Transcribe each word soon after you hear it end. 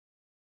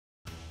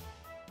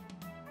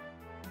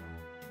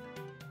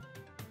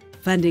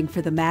Funding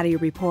for the Maddy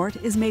Report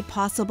is made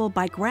possible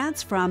by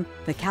grants from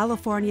the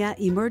California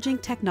Emerging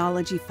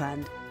Technology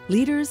Fund,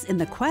 leaders in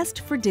the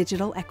quest for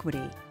digital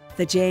equity.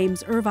 The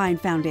James Irvine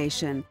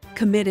Foundation,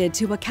 committed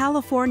to a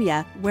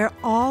California where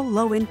all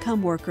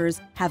low-income workers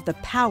have the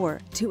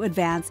power to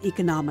advance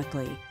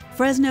economically.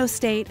 Fresno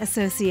State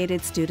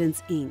Associated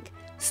Students, Inc.,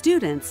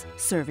 students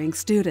serving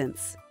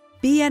students.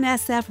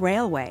 BNSF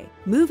Railway,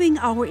 moving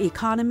our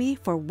economy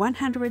for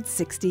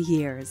 160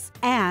 years.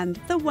 And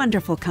The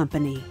Wonderful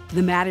Company.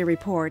 The Maddy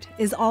Report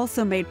is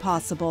also made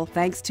possible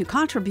thanks to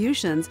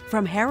contributions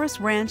from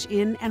Harris Ranch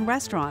Inn and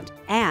Restaurant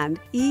and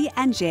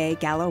E&J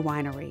Gallo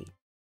Winery.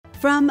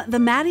 From the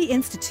Maddy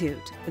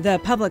Institute, the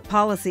Public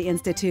Policy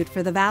Institute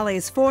for the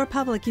Valley's 4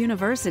 public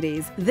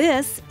universities,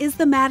 this is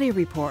the Maddy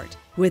Report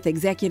with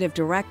Executive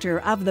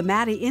Director of the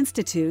Maddy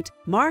Institute,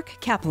 Mark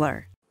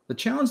Kepler. The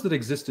challenges that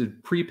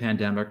existed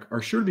pre-pandemic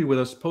are sure to be with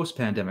us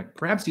post-pandemic,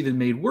 perhaps even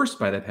made worse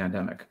by the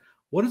pandemic.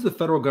 What is the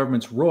federal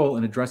government's role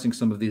in addressing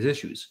some of these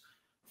issues?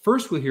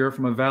 First, we'll hear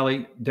from a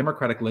Valley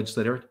Democratic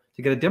legislator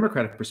to get a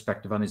Democratic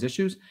perspective on these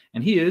issues,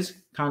 and he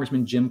is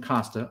Congressman Jim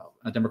Costa,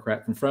 a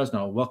Democrat from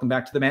Fresno. Welcome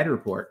back to the Maddy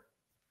Report.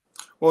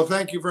 Well,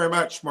 thank you very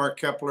much, Mark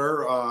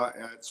Kepler.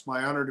 It's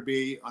my honor to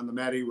be on the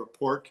Maddy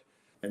Report,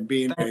 and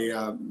being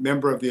a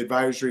member of the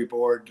advisory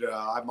board,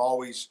 I'm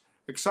always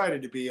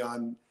excited to be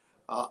on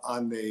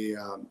the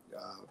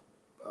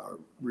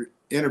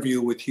interview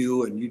with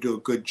you, and you do a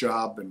good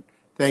job, and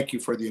thank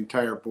you for the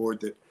entire board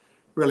that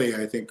really,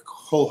 I think,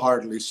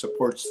 wholeheartedly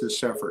supports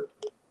this effort.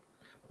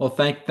 Well,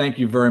 thank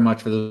you very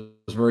much for those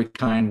very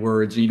kind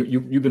words.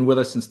 You've been with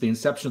us since the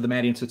inception of the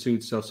Maddy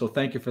Institute, so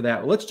thank you for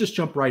that. Well, let's just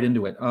jump right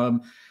into it. I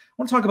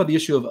want to talk about the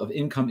issue of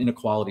income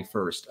inequality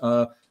first.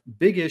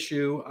 Big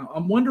issue.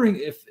 I'm wondering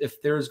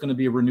if there's going to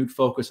be a renewed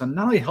focus on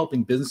not only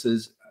helping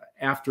businesses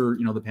after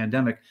the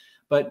pandemic,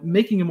 but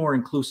making a more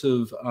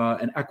inclusive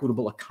and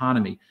equitable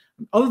economy.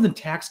 Other than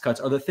tax cuts,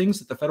 are there things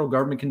that the federal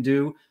government can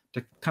do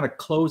to kind of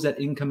close that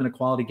income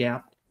inequality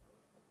gap?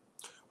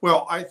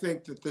 Well, I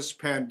think that this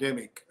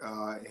pandemic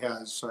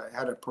has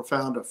had a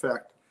profound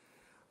effect,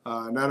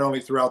 not only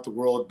throughout the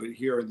world, but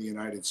here in the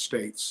United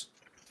States.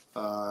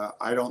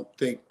 I don't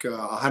think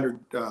 100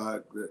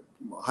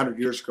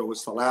 years ago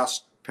was the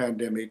last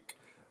pandemic,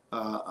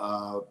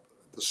 the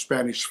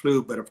Spanish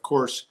flu, but of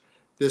course,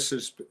 this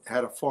has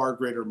had a far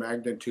greater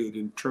magnitude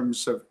in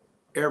terms of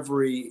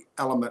every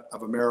element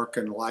of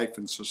American life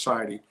and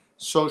society,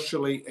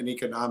 socially and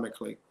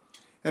economically.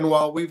 And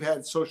while we've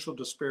had social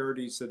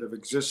disparities that have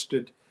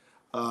existed,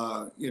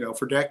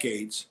 for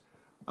decades,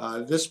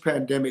 this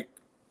pandemic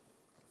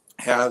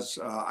has,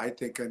 I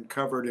think,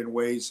 uncovered in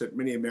ways that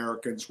many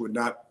Americans would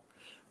not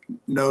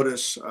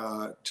notice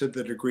to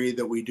the degree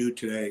that we do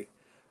today.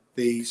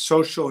 The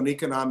social and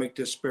economic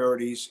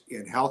disparities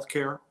in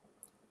healthcare,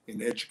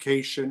 in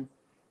education,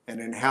 and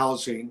in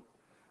housing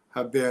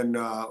have been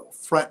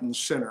front and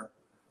center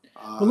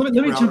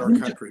throughout our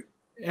country.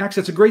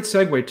 Actually, that's a great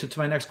segue to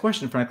my next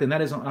question, frankly, and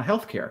that is on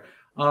healthcare.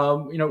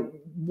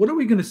 What are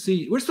we going to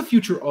see? What's the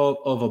future of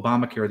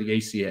Obamacare, the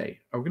ACA?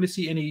 Are we going to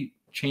see any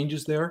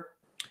changes there?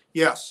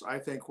 Yes, I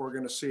think we're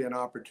going to see an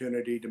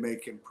opportunity to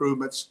make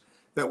improvements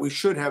that we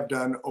should have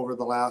done over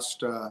the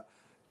last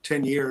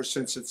 10 years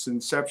since its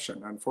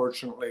inception.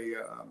 Unfortunately,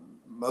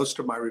 most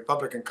of my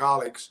Republican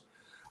colleagues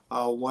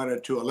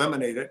wanted to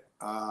eliminate it.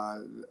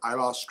 I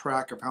lost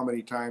track of how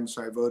many times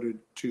I voted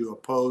to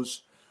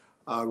oppose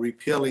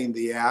repealing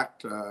the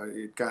act.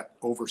 It got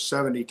over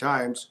 70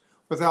 times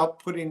without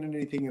putting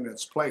anything in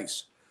its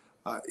place.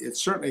 It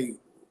certainly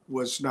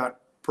was not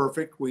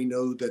perfect. We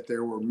know that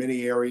there were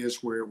many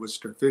areas where it was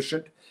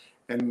deficient,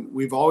 and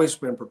we've always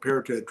been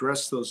prepared to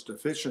address those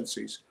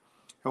deficiencies.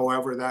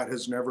 However, that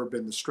has never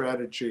been the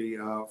strategy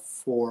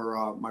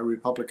for my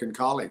Republican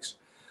colleagues.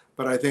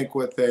 But I think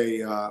with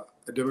a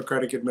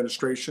Democratic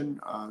administration,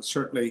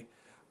 certainly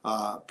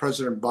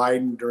President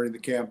Biden during the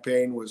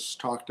campaign was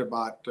talked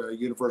about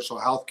universal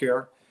health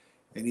care,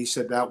 and he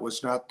said that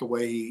was not the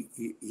way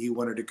he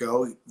wanted to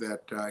go,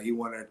 that he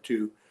wanted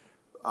to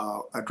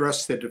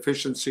address the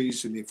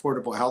deficiencies in the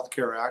Affordable Health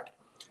Care Act.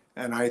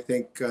 And I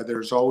think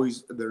there's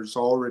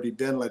already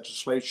been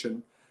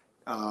legislation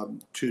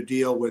to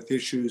deal with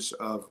issues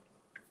of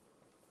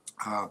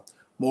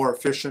more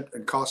efficient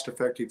and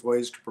cost-effective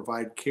ways to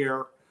provide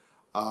care,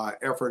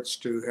 efforts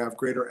to have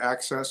greater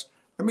access.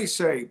 Let me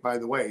say, by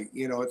the way,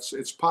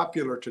 it's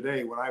popular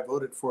today. When I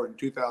voted for it in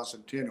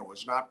 2010, it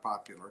was not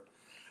popular.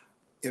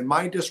 In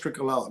my district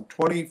alone,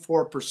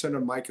 24%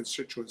 of my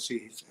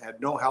constituency had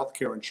no health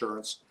care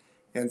insurance,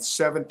 and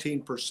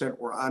 17%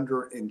 were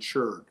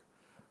underinsured.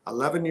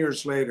 11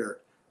 years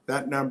later,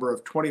 that number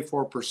of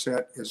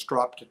 24% has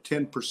dropped to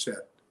 10%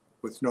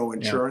 with no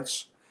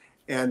insurance.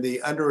 Yeah. And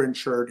the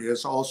underinsured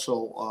has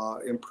also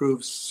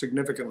improved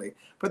significantly.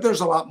 But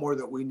there's a lot more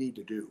that we need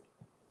to do.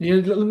 Yeah,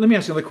 let me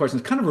ask you another question.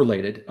 It's kind of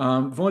related.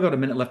 We've only got a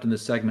minute left in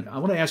this segment. I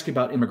want to ask you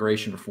about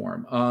immigration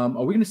reform. Are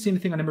we going to see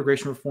anything on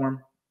immigration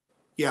reform?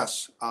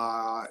 Yes,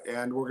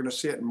 and we're going to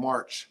see it in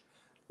March.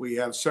 We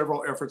have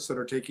several efforts that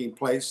are taking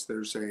place.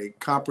 There's a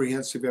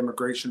comprehensive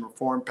immigration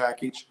reform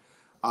package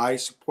I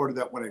supported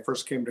that when I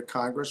first came to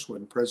Congress,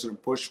 when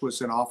President Bush was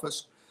in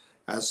office.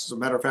 As a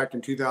matter of fact,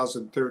 in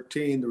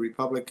 2013, the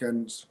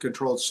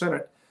Republican-controlled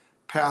Senate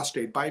passed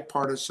a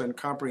bipartisan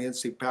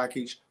comprehensive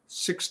package,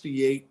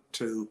 68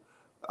 to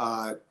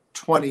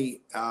 22,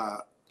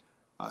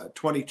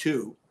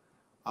 32,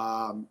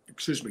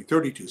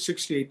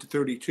 68 to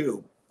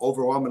 32,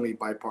 overwhelmingly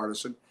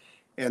bipartisan.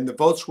 And the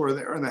votes were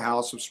there in the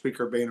House, if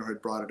Speaker Boehner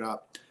had brought it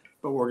up.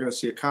 But we're going to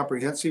see a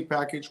comprehensive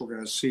package. We're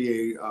going to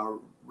see a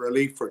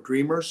relief for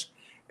dreamers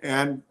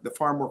and the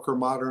Farm Worker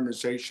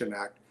Modernization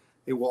Act.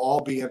 It will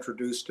all be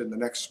introduced in the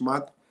next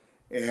month.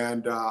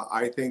 And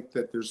I think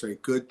that there's a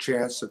good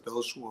chance that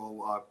those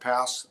will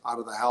pass out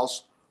of the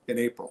House in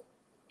April.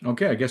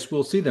 Okay, I guess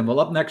we'll see them.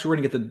 Well, up next, we're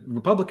going to get the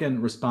Republican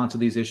response to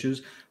these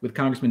issues with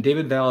Congressman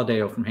David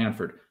Valadao from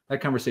Hanford. That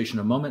conversation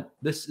in a moment.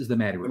 This is the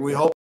Maddy Report. And we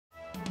hope.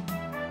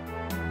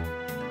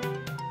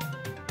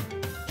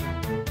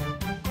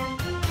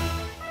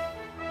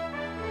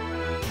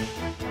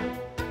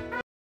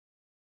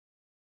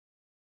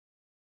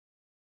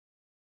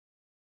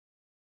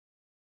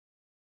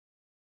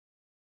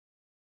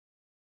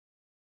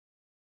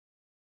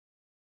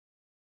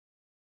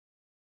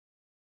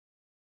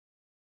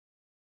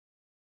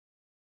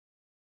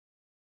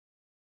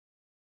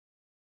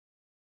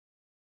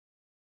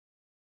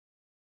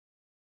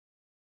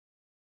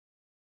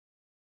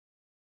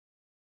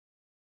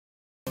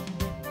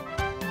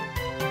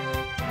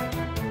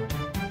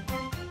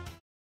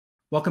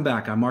 Welcome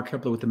back. I'm Mark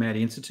Kepler with the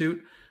Maddy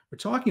Institute. We're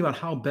talking about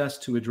how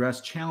best to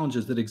address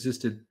challenges that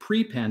existed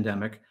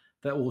pre-pandemic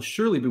that will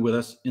surely be with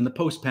us in the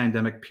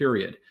post-pandemic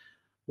period.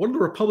 What are the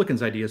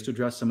Republicans' ideas to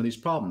address some of these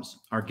problems?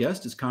 Our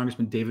guest is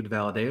Congressman David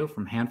Valadao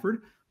from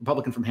Hanford,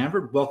 Republican from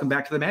Hanford. Welcome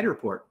back to the Maddy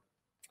Report.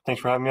 Thanks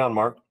for having me on,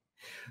 Mark.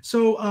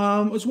 So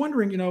I was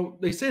wondering,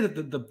 they say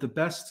that the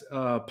best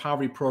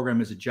poverty program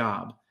is a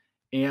job.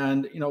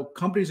 And,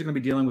 companies are going to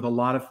be dealing with a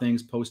lot of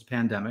things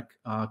post-pandemic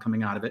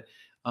coming out of it.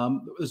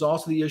 There's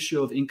also the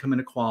issue of income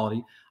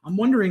inequality. I'm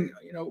wondering,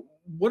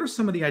 what are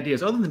some of the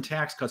ideas other than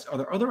tax cuts? Are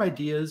there other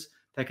ideas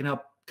that can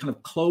help kind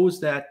of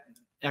close that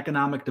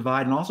economic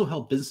divide and also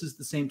help businesses at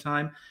the same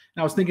time? And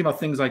I was thinking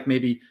about things like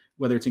maybe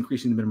whether it's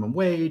increasing the minimum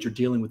wage or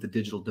dealing with the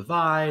digital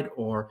divide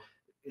or,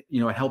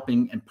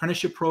 helping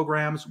apprenticeship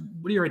programs.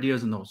 What are your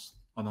ideas on those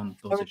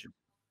issues?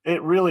 It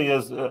really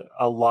is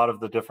a lot of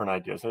the different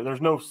ideas.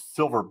 There's no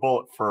silver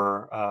bullet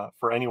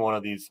for any one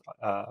of these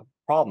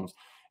problems.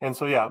 And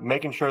so, yeah,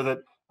 making sure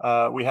that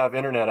we have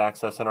internet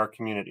access in our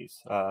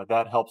communities.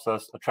 That helps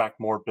us attract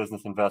more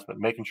business investment.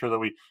 Making sure that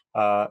we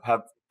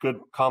have good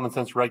common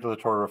sense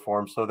regulatory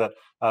reform so that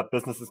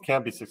businesses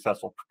can be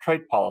successful.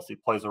 Trade policy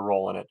plays a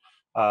role in it.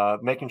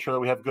 Making sure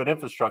that we have good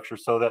infrastructure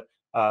so that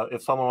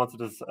if someone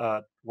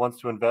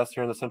wants to invest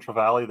here in the Central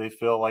Valley, they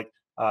feel like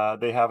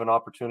they have an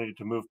opportunity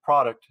to move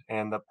product,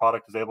 and the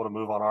product is able to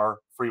move on our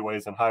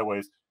freeways and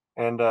highways.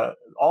 And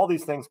all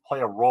these things play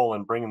a role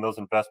in bringing those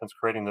investments,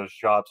 creating those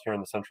jobs here in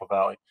the Central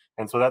Valley.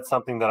 And so that's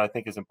something that I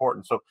think is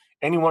important. So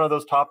any one of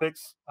those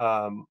topics,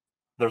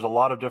 there's a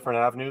lot of different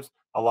avenues,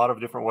 a lot of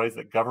different ways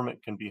that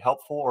government can be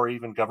helpful or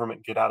even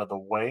government get out of the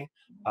way.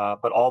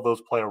 But all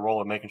those play a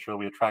role in making sure that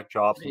we attract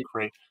jobs and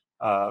create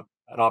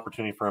an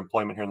opportunity for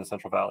employment here in the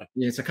Central Valley.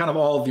 Yeah, it's a kind of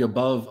all of the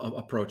above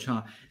approach,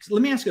 huh? So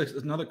let me ask you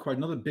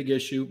another big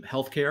issue: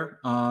 healthcare,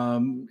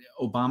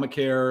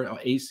 Obamacare,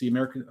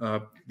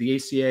 the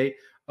ACA.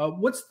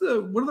 What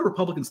are the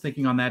Republicans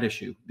thinking on that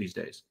issue these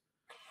days?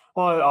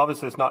 Well,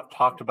 obviously, it's not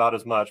talked about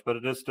as much, but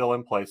it is still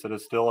in place. It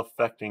is still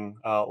affecting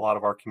a lot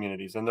of our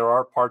communities, and there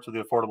are parts of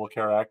the Affordable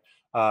Care Act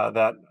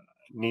that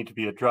need to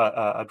be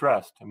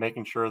addressed, and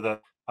making sure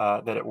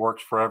that it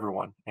works for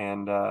everyone.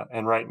 And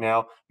right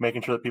now,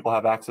 making sure that people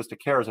have access to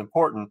care is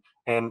important.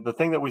 And the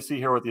thing that we see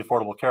here with the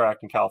Affordable Care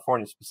Act in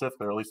California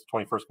specifically, or at least the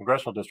 21st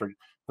Congressional District,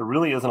 there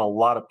really isn't a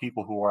lot of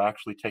people who are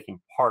actually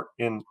taking part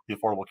in the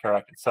Affordable Care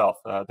Act itself.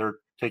 They're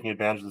taking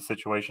advantage of the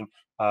situation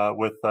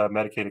with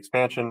Medicaid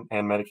expansion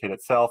and Medicaid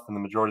itself, and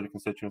the majority of the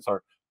constituents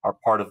are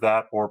part of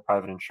that or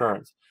private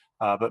insurance.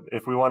 But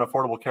if we want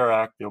Affordable Care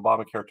Act, the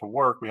Obamacare to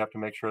work, we have to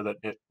make sure that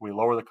we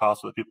lower the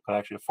cost so that people can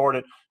actually afford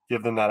it,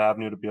 give them that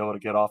avenue to be able to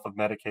get off of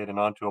Medicaid and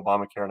onto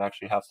Obamacare and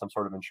actually have some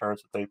sort of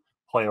insurance that they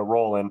play a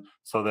role in,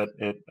 so that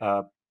it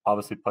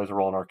obviously plays a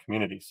role in our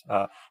communities.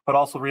 But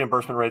also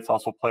reimbursement rates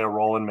also play a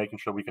role in making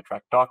sure we can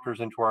attract doctors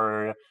into our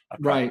area.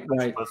 Right.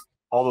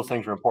 All those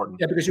things are important.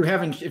 Yeah, because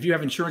if you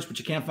have insurance but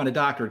you can't find a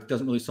doctor, it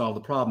doesn't really solve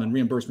the problem. And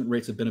reimbursement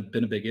rates have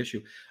been a big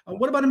issue.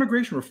 What about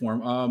immigration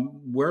reform?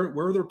 Where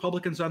are the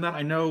Republicans on that?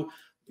 I know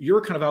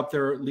you're kind of out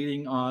there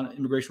leading on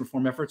immigration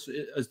reform efforts.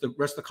 Is the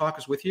rest of the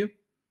caucus with you?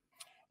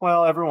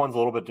 Well, everyone's a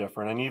little bit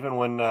different. And even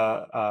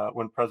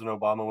when President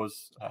Obama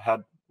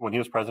when he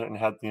was president and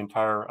had the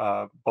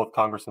entire both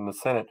Congress and the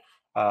Senate,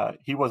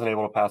 he wasn't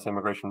able to pass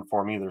immigration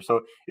reform either.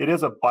 So it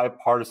is a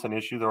bipartisan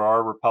issue. There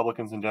are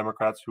Republicans and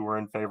Democrats who are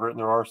in favor, and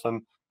there are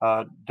some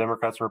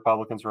Democrats and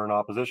Republicans who are in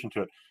opposition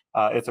to it.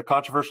 It's a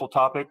controversial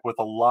topic with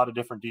a lot of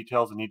different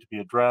details that need to be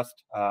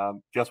addressed.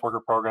 Guest worker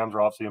programs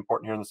are obviously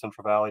important here in the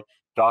Central Valley.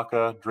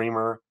 DACA,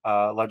 DREAMER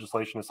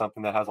legislation is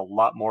something that has a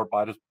lot more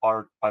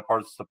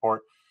bipartisan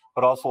support,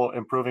 but also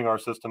improving our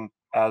system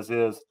as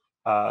is,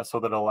 so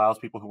that it allows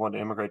people who want to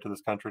immigrate to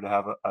this country to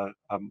have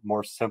a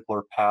more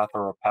simpler path,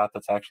 or a path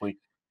that's actually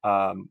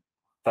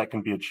that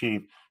can be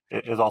achieved,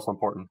 is also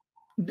important.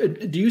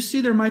 Do you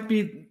see there might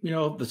be,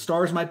 the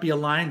stars might be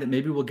aligned that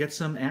maybe we'll get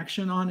some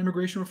action on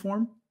immigration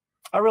reform?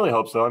 I really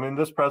hope so. I mean,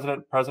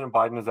 President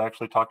Biden has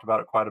actually talked about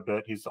it quite a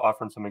bit. He's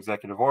offering some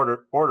executive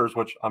orders,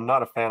 which I'm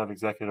not a fan of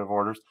executive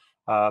orders,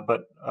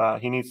 but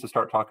he needs to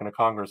start talking to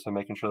Congress and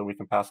making sure that we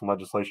can pass some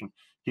legislation.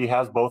 He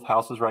has both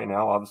houses right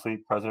now. Obviously,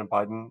 President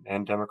Biden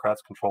and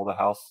Democrats control the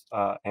House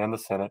and the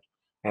Senate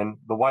and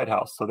the White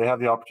House. So they have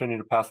the opportunity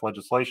to pass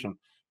legislation.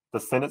 The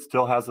Senate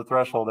still has the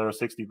threshold there of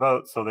 60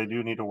 votes, so they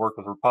do need to work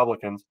with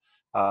Republicans.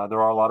 There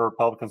are a lot of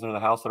Republicans in the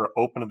House that are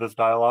open to this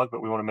dialogue,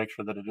 but we want to make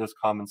sure that it is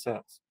common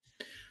sense.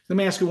 Let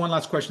me ask you one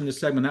last question in this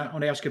segment. I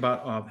want to ask you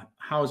about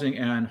housing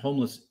and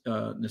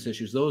homelessness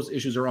issues. Those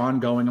issues are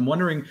ongoing. I'm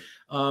wondering,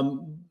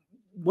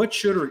 what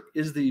should or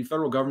is the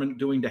federal government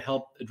doing to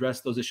help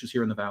address those issues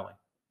here in the Valley?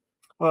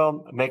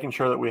 Well, making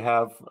sure that we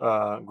have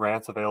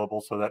grants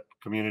available so that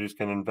communities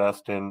can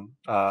invest in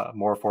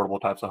more affordable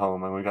types of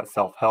home. And we've got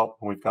self-help,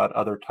 and we've got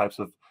other types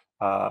of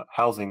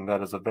housing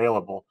that is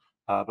available.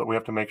 But we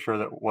have to make sure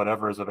that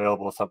whatever is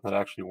available is something that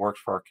actually works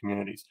for our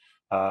communities.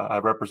 I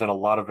represent a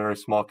lot of very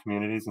small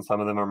communities, and some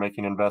of them are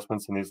making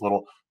investments in these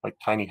little, like,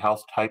 tiny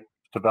house type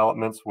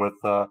developments with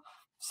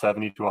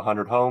 70 to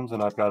 100 homes.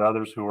 And I've got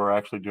others who are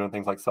actually doing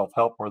things like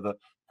self-help, where the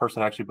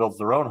person actually builds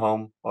their own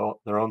home,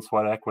 their own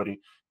sweat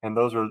equity. And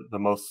those are the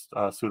most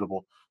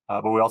suitable.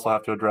 But we also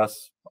have to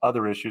address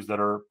other issues that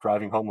are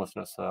driving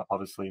homelessness,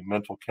 obviously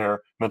mental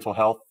care, mental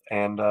health,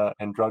 and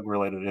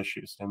drug-related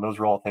issues. And those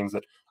are all things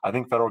that I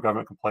think federal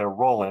government can play a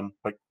role in,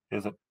 but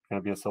isn't going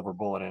to be a silver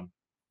bullet in.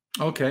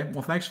 Okay,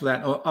 well, thanks for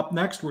that. Up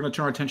next, we're going to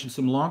turn our attention to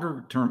some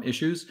longer-term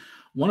issues.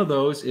 One of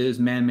those is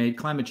man-made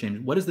climate change.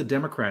 What is the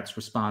Democrats'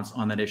 response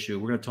on that issue?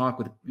 We're going to talk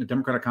with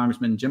Democratic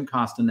Congressman Jim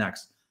Costa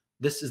next.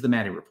 This is the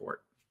Maddy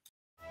Report.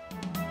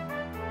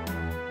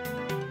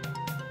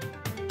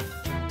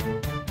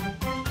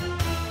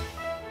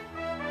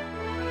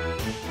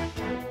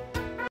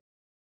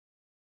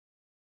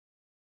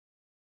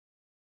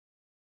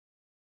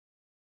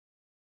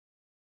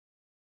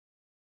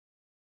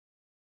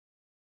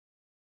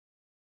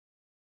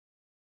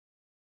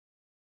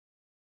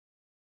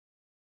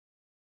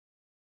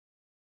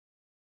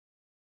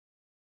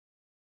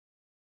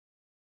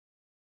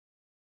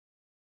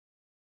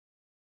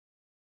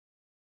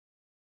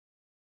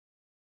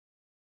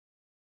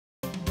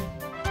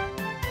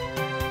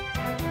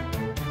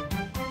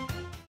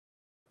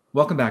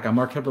 Welcome back. I'm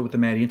Mark Kepler with the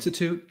Maddy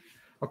Institute.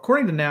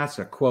 According to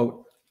NASA,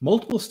 quote,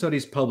 multiple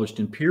studies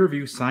published in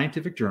peer-reviewed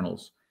scientific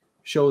journals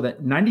show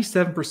that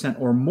 97%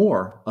 or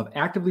more of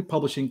actively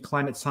publishing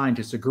climate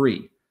scientists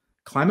agree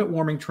climate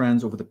warming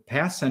trends over the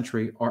past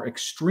century are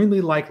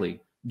extremely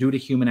likely due to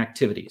human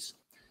activities.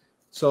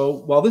 So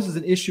while this is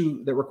an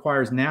issue that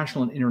requires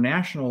national and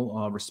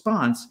international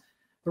response,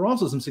 there are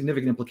also some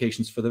significant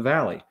implications for the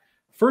Valley.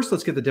 First,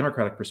 let's get the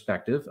Democratic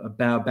perspective.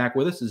 Back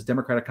with us is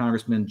Democratic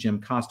Congressman Jim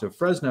Costa of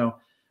Fresno.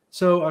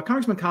 So,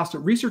 Congressman Costa,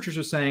 researchers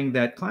are saying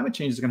that climate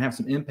change is going to have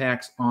some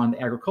impacts on the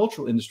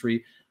agricultural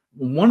industry.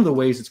 One of the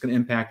ways it's going to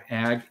impact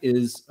ag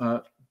is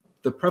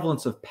the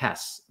prevalence of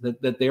pests,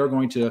 that they are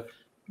going to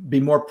be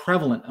more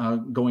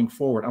prevalent going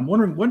forward. I'm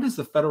wondering, what is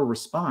the federal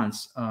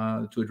response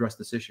to address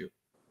this issue?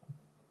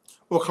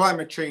 Well,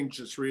 climate change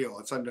is real.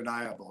 It's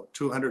undeniable.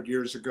 200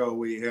 years ago,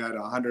 we had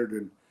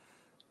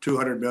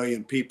 200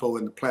 million people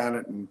in the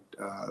planet, and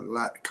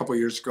a couple of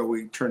years ago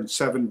we turned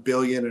 7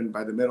 billion, and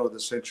by the middle of the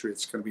century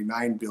it's going to be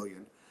 9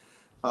 billion.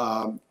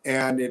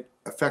 And it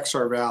affects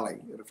our valley.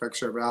 It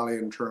affects our valley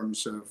in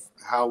terms of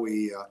how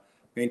we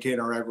maintain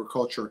our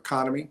agriculture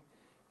economy,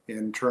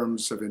 in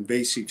terms of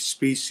invasive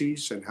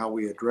species and how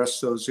we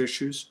address those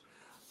issues.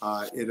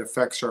 It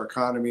affects our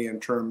economy in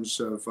terms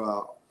of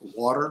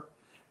water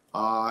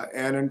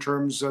and in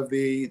terms of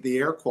the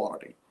air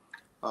quality.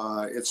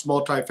 It's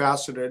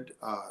multifaceted.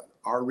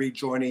 Our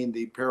rejoining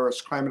the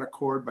Paris Climate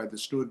Accord by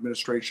this new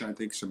administration, I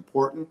think, is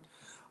important.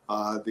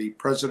 The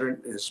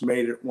president has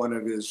made it one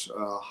of his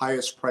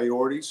highest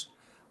priorities.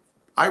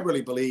 I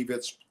really believe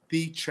it's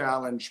the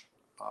challenge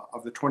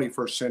of the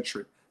 21st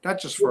century, not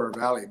just for our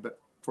valley, but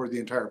for the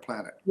entire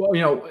planet.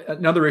 Well,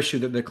 another issue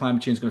that the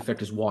climate change is going to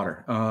affect is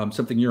water,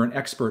 something you're an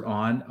expert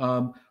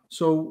on.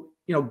 So,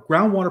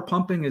 groundwater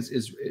pumping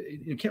is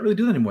you can't really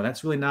do that anymore.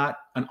 That's really not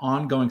an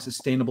ongoing,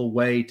 sustainable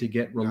way to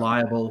get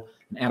reliable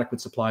and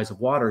adequate supplies of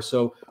water.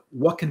 So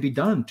what can be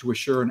done to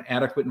assure an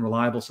adequate and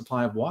reliable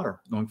supply of water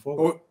going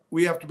forward? Well,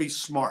 we have to be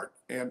smart,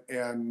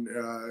 and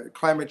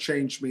climate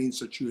change means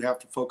that you have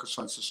to focus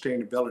on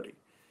sustainability.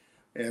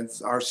 And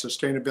our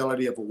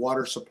sustainability of a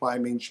water supply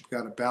means you've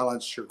got to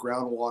balance your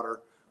groundwater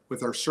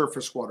with our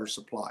surface water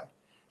supply.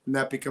 And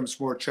that becomes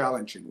more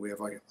challenging. We have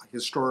a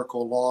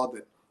historical law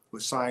that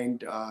was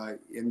signed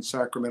in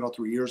Sacramento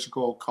 3 years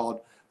ago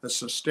called the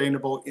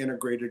Sustainable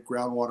Integrated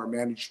Groundwater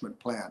Management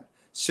Plan,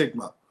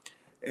 SIGMA.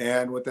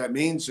 And what that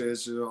means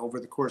is over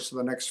the course of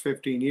the next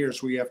 15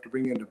 years, we have to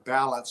bring into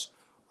balance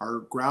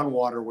our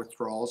groundwater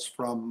withdrawals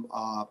from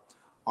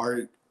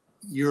our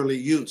yearly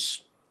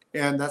use.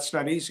 And that's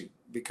not easy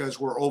because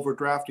we're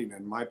overdrafting.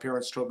 And my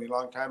parents told me a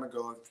long time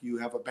ago, if you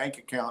have a bank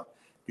account,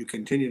 you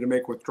continue to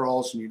make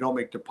withdrawals and you don't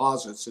make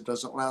deposits, it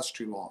doesn't last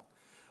too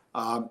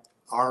long.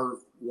 Our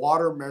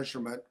water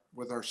measurement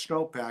with our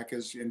snowpack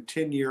is in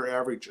 10-year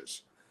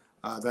averages.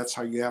 That's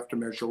how you have to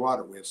measure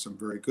water. We have some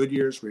very good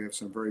years. We have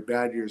some very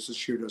bad years.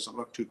 This year doesn't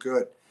look too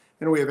good.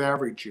 And we have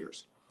average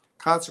years.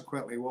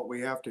 Consequently, what we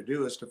have to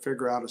do is to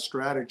figure out a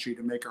strategy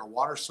to make our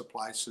water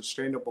supply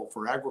sustainable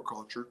for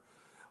agriculture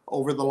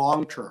over the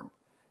long term.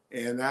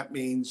 And that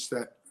means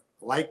that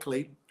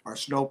likely our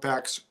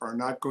snowpacks are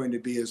not going to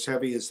be as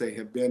heavy as they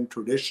have been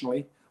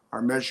traditionally,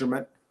 our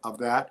measurement of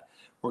that.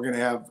 We're going to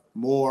have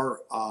more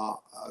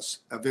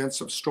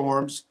events of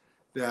storms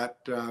that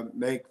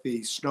make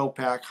the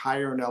snowpack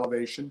higher in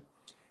elevation.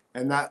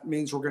 And that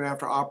means we're going to have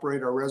to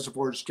operate our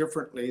reservoirs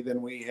differently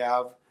than we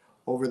have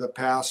over the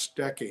past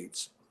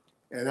decades.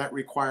 And that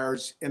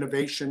requires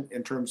innovation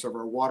in terms of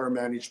our water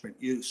management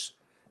use.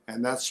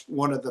 And that's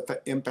one of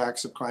the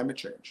impacts of climate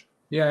change.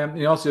 Yeah,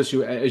 and also,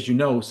 as you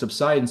know,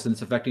 subsidence, and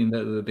it's affecting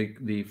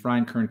the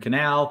Frying Kern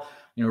Canal.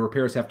 You know,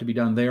 repairs have to be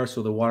done there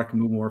so the water can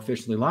move more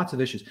efficiently. Lots of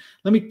issues.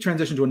 Let me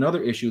transition to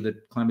another issue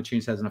that climate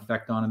change has an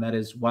effect on, and that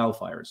is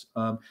wildfires.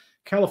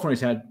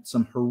 California's had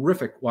some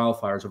horrific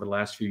wildfires over the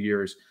last few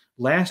years.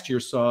 Last year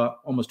saw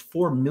almost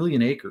 4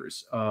 million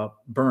acres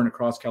burn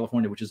across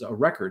California, which is a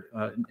record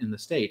in the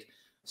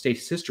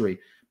state's history.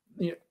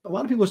 You know, a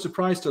lot of people are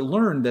surprised to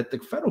learn that the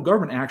federal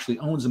government actually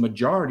owns a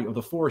majority of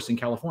the forests in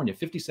California.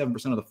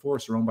 57% of the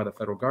forests are owned by the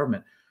federal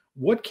government.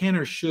 What can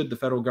or should the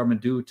federal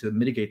government do to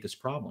mitigate this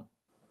problem?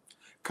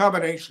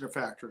 Combination of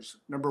factors.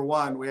 Number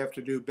one, we have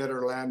to do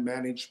better land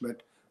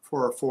management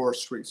for our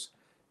forestries.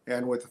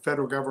 And with the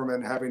federal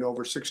government having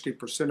over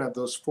 60% of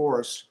those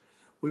forests,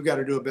 we've got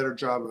to do a better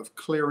job of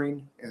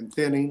clearing and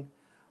thinning.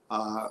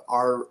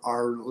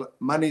 Our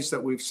monies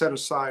that we've set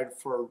aside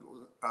for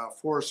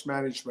forest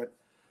management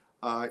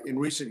in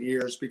recent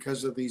years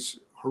because of these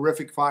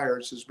horrific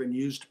fires has been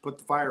used to put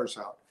the fires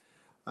out.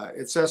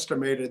 It's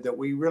estimated that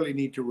we really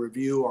need to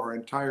review our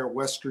entire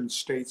western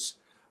states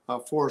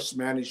forest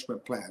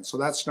management plan. So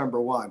that's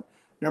number one.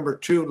 Number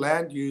two,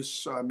 land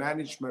use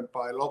management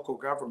by local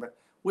government.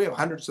 We have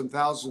hundreds and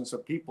thousands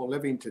of people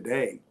living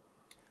today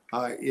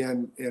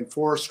in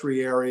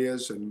forestry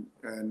areas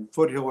and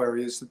foothill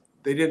areas.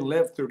 They didn't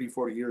live 30,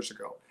 40 years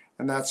ago,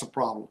 and that's a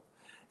problem.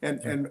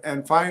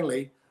 And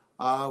finally,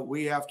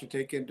 we have to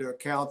take into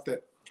account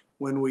that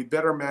when we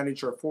better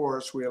manage our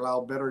forests, we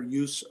allow better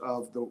use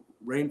of the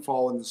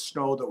rainfall and the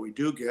snow that we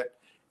do get.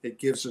 It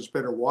gives us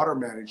better water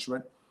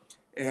management,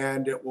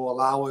 and it will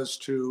allow us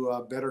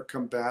to better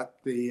combat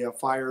the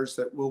fires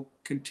that will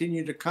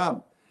continue to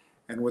come.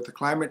 And with the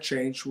climate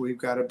change, we've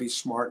got to be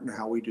smart in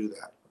how we do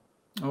that.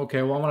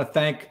 Okay, well, I want to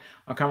thank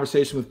our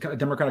conversation with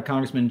Democratic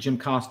Congressman Jim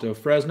Costa of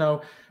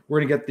Fresno. We're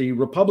going to get the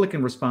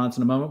Republican response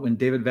in a moment when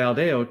David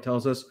Valadao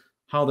tells us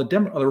how the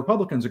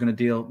Republicans are going to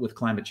deal with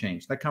climate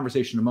change. That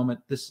conversation in a moment.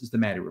 This is the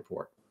Maddy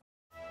Report.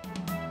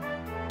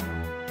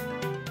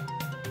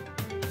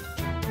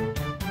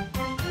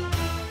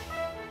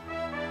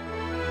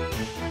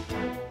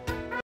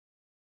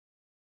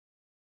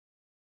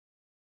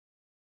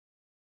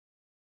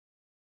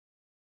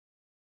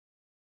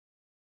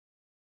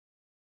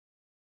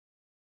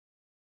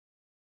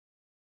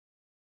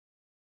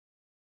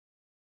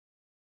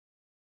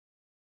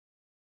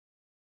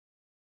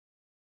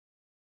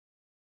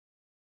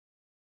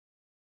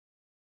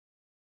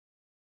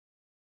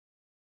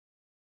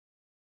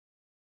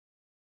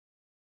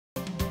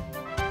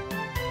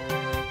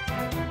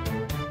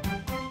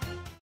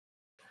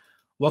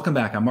 Welcome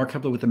back. I'm Mark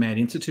Kepler with the Maddy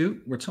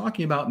Institute. We're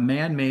talking about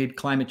man-made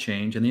climate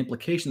change and the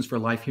implications for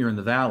life here in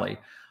the Valley.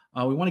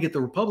 We want to get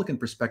the Republican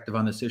perspective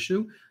on this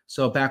issue.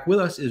 So back with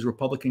us is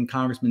Republican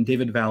Congressman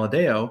David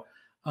Valadao.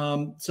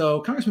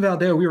 So Congressman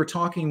Valadao, we were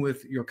talking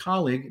with your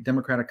colleague,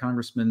 Democratic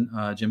Congressman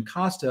Jim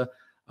Costa,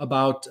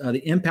 about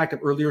the impact of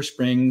earlier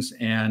springs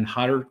and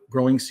hotter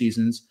growing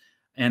seasons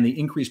and the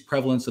increased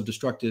prevalence of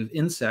destructive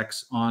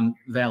insects on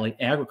Valley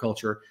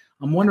agriculture.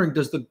 I'm wondering,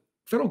 does the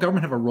federal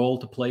government have a role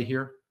to play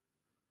here?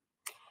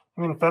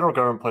 I mean, the federal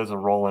government plays a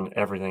role in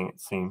everything, it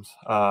seems,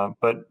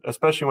 but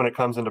especially when it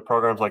comes into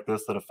programs like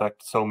this that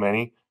affect so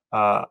many,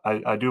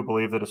 I do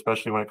believe that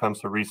especially when it comes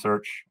to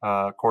research,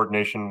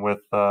 coordination with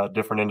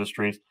different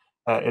industries,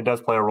 it does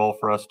play a role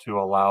for us to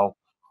allow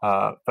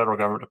federal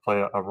government to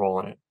play a role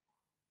in it.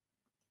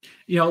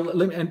 You know,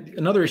 and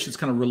another issue that's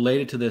kind of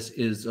related to this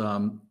is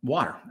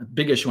water, a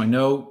big issue. I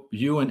know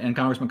you and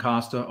Congressman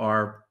Costa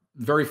are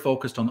very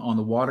focused on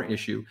the water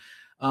issue.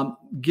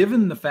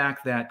 Given the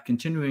fact that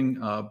continuing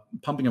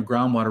pumping of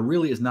groundwater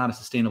really is not a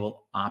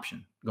sustainable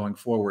option going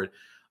forward,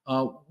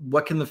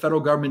 what can the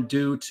federal government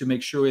do to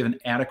make sure we have an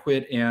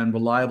adequate and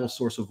reliable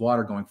source of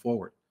water going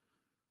forward?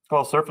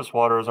 Well, surface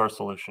water is our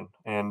solution,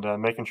 and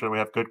making sure we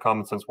have good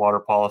common sense water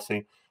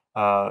policy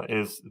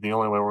is the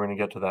only way we're going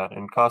to get to that.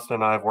 And Costa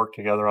and I have worked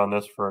together on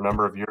this for a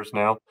number of years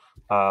now.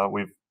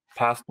 We've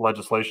passed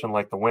legislation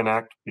like the WIN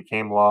Act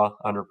became law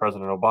under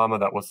President Obama.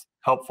 That was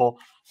helpful.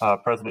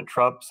 President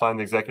Trump signed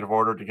the executive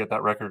order to get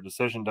that record of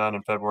decision done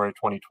in February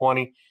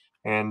 2020.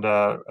 And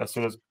as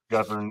soon as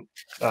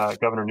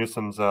Governor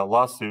Newsom's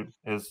lawsuit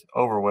is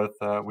over with,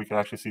 we can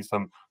actually see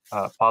some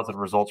positive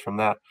results from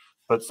that.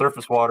 But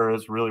surface water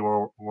is really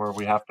where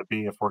we have to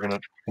be if we're going to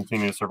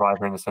continue to survive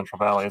here in the Central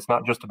Valley. It's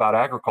not just about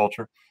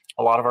agriculture.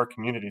 A lot of our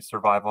communities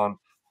survive on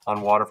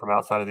water from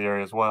outside of the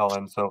area as well.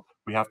 And so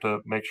we have to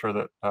make sure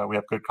that we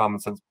have good common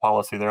sense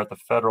policy there at the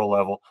federal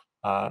level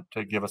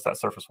to give us that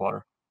surface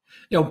water.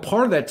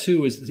 Part of that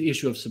too is the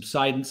issue of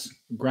subsidence,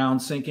 ground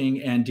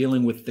sinking, and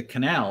dealing with the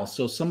canal.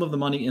 So some of the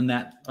money in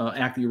that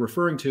act that you're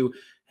referring to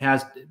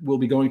will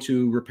be going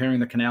to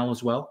repairing the canal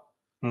as well.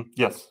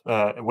 Yes,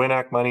 WIN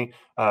Act money,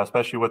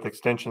 especially with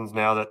extensions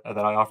now that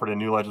I offered a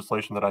new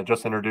legislation that I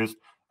just introduced,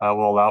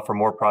 will allow for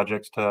more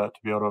projects to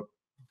be able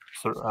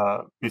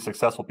to be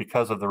successful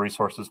because of the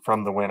resources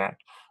from the WIN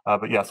Act.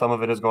 But yeah, some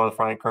of it is going to the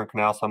Frying Current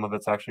Canal, some of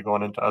it's actually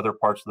going into other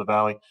parts of the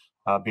valley,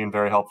 being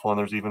very helpful. And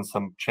there's even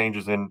some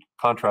changes in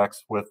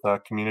contracts with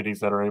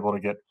communities that are able to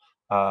get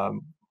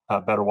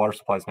better water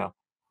supplies now.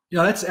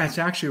 That's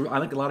actually, I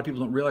think a lot of people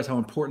don't realize how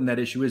important that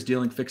issue is,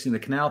 fixing the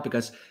canal,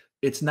 because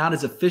it's not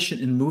as efficient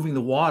in moving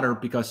the water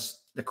because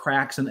the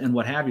cracks and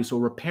what have you. So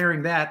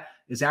repairing that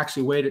is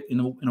actually a way to,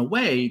 in a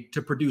way,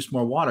 to produce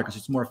more water because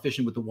it's more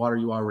efficient with the water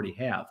you already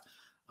have.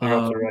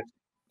 Right.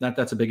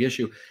 That's a big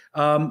issue.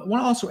 I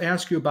want to also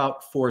ask you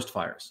about forest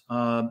fires.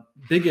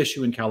 Big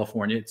issue in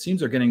California. It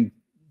seems they're getting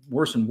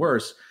worse and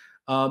worse.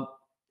 A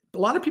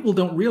lot of people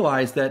don't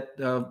realize that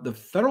the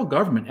federal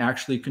government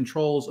actually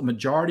controls a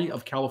majority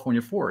of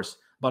California forests,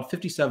 about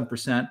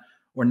 57%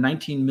 or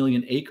 19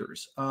 million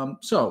acres.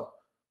 So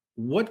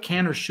what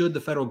can or should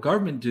the federal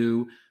government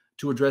do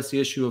to address the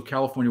issue of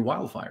California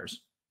wildfires?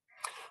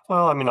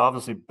 Well, I mean,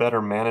 obviously,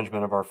 better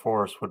management of our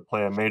forests would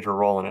play a major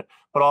role in it,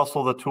 but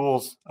also the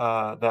tools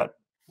that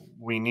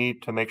we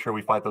need to make sure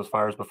we fight those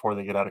fires before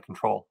they get out of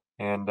control.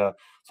 And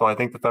so I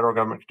think the federal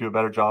government could do a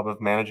better job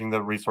of managing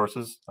the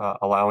resources,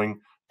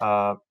 allowing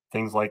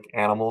things like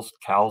animals,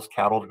 cows,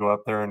 cattle to go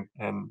up there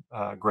and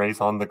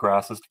graze on the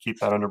grasses to keep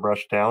that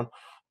underbrush down.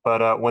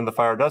 But when the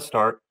fire does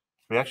start,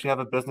 we actually have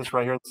a business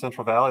right here in the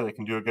Central Valley that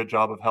can do a good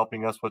job of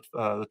helping us with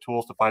the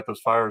tools to fight those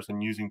fires,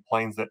 and using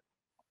planes that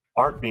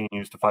aren't being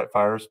used to fight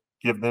fires,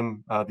 give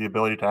them the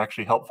ability to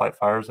actually help fight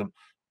fires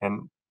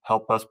and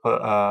help us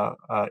put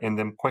in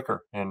them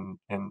quicker. And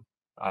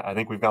I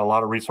think we've got a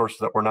lot of resources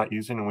that we're not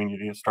using, and we need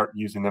to start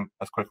using them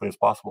as quickly as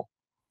possible.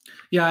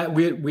 Yeah,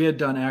 we had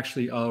done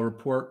actually a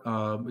report,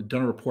 on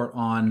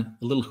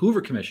the Little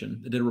Hoover Commission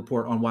that did a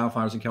report on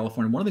wildfires in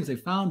California. One of the things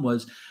they found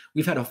was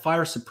we've had a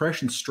fire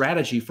suppression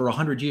strategy for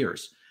 100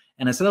 years.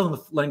 And instead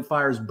of letting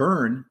fires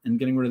burn and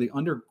getting rid of the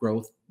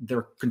undergrowth,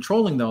 they're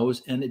controlling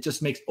those, and it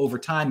just makes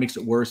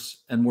it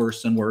worse and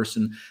worse and worse.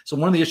 And so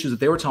one of the issues that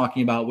they were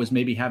talking about was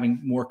maybe having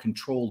more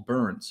controlled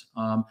burns.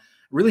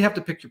 Really have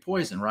to pick your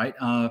poison, right?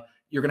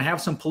 You're going to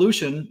have some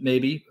pollution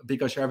maybe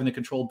because you're having the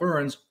controlled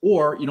burns,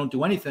 or you don't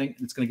do anything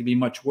and it's going to be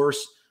much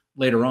worse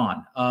later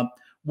on.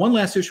 One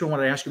last issue I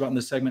wanted to ask you about in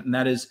this segment, and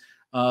that is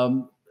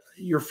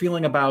your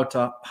feeling about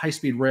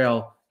high-speed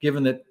rail,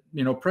 given that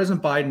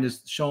President Biden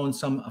has shown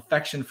some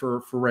affection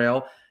for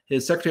rail.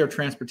 His Secretary of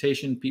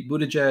Transportation, Pete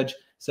Buttigieg,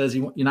 says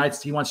he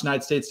wants the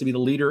United States to be the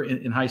leader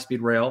in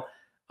high-speed rail.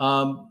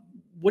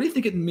 What do you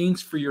think it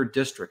means for your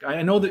district?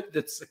 I know that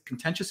it's a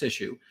contentious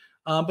issue,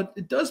 but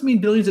it does mean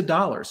billions of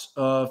dollars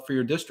for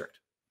your district.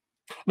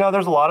 Now,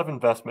 there's a lot of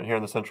investment here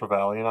in the Central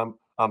Valley, and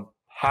I'm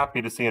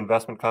happy to see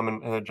investment come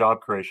in the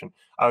job creation.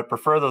 I would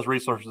prefer those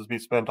resources be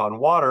spent on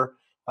water,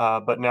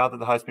 but now that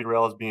the high-speed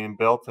rail is being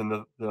built,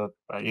 and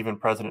even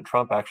President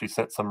Trump actually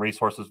sent some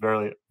resources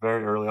very,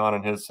 very early on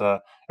in his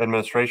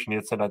administration. He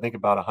had sent, I think,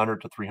 about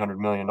 $100 to $300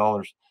 million.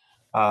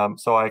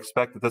 So I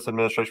expect that this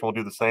administration will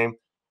do the same.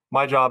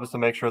 My job is to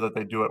make sure that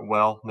they do it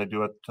well and they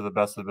do it to the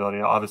best of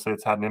ability. Obviously,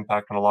 it's had an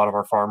impact on a lot of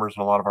our farmers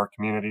and a lot of our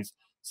communities,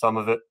 some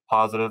of it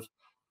positive,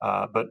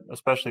 but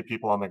especially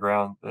people on the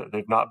ground.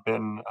 They've not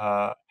been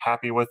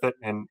happy with it.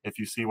 And if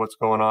you see what's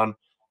going on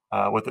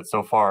with it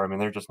so far, I mean,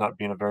 they're just not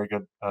being a very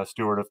good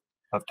steward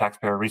of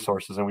taxpayer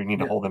resources, and we need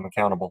to hold them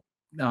accountable.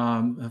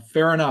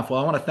 Fair enough.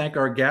 Well, I want to thank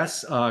our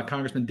guests,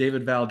 Congressman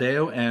David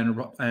Valadao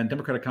and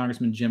Democratic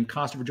Congressman Jim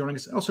Costa, for joining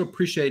us. I also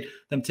appreciate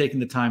them taking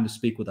the time to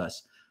speak with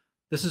us.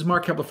 This is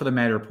Mark Kepler for the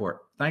Maddy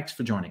Report. Thanks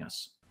for joining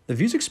us. The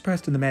views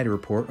expressed in the Maddy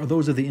Report are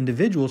those of the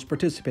individuals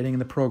participating in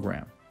the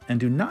program and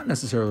do not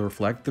necessarily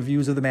reflect the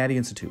views of the Maddy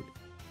Institute.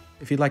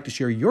 If you'd like to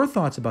share your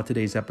thoughts about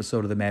today's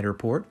episode of the Maddy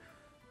Report,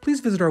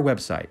 please visit our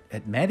website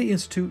at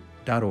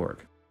maddyinstitute.org.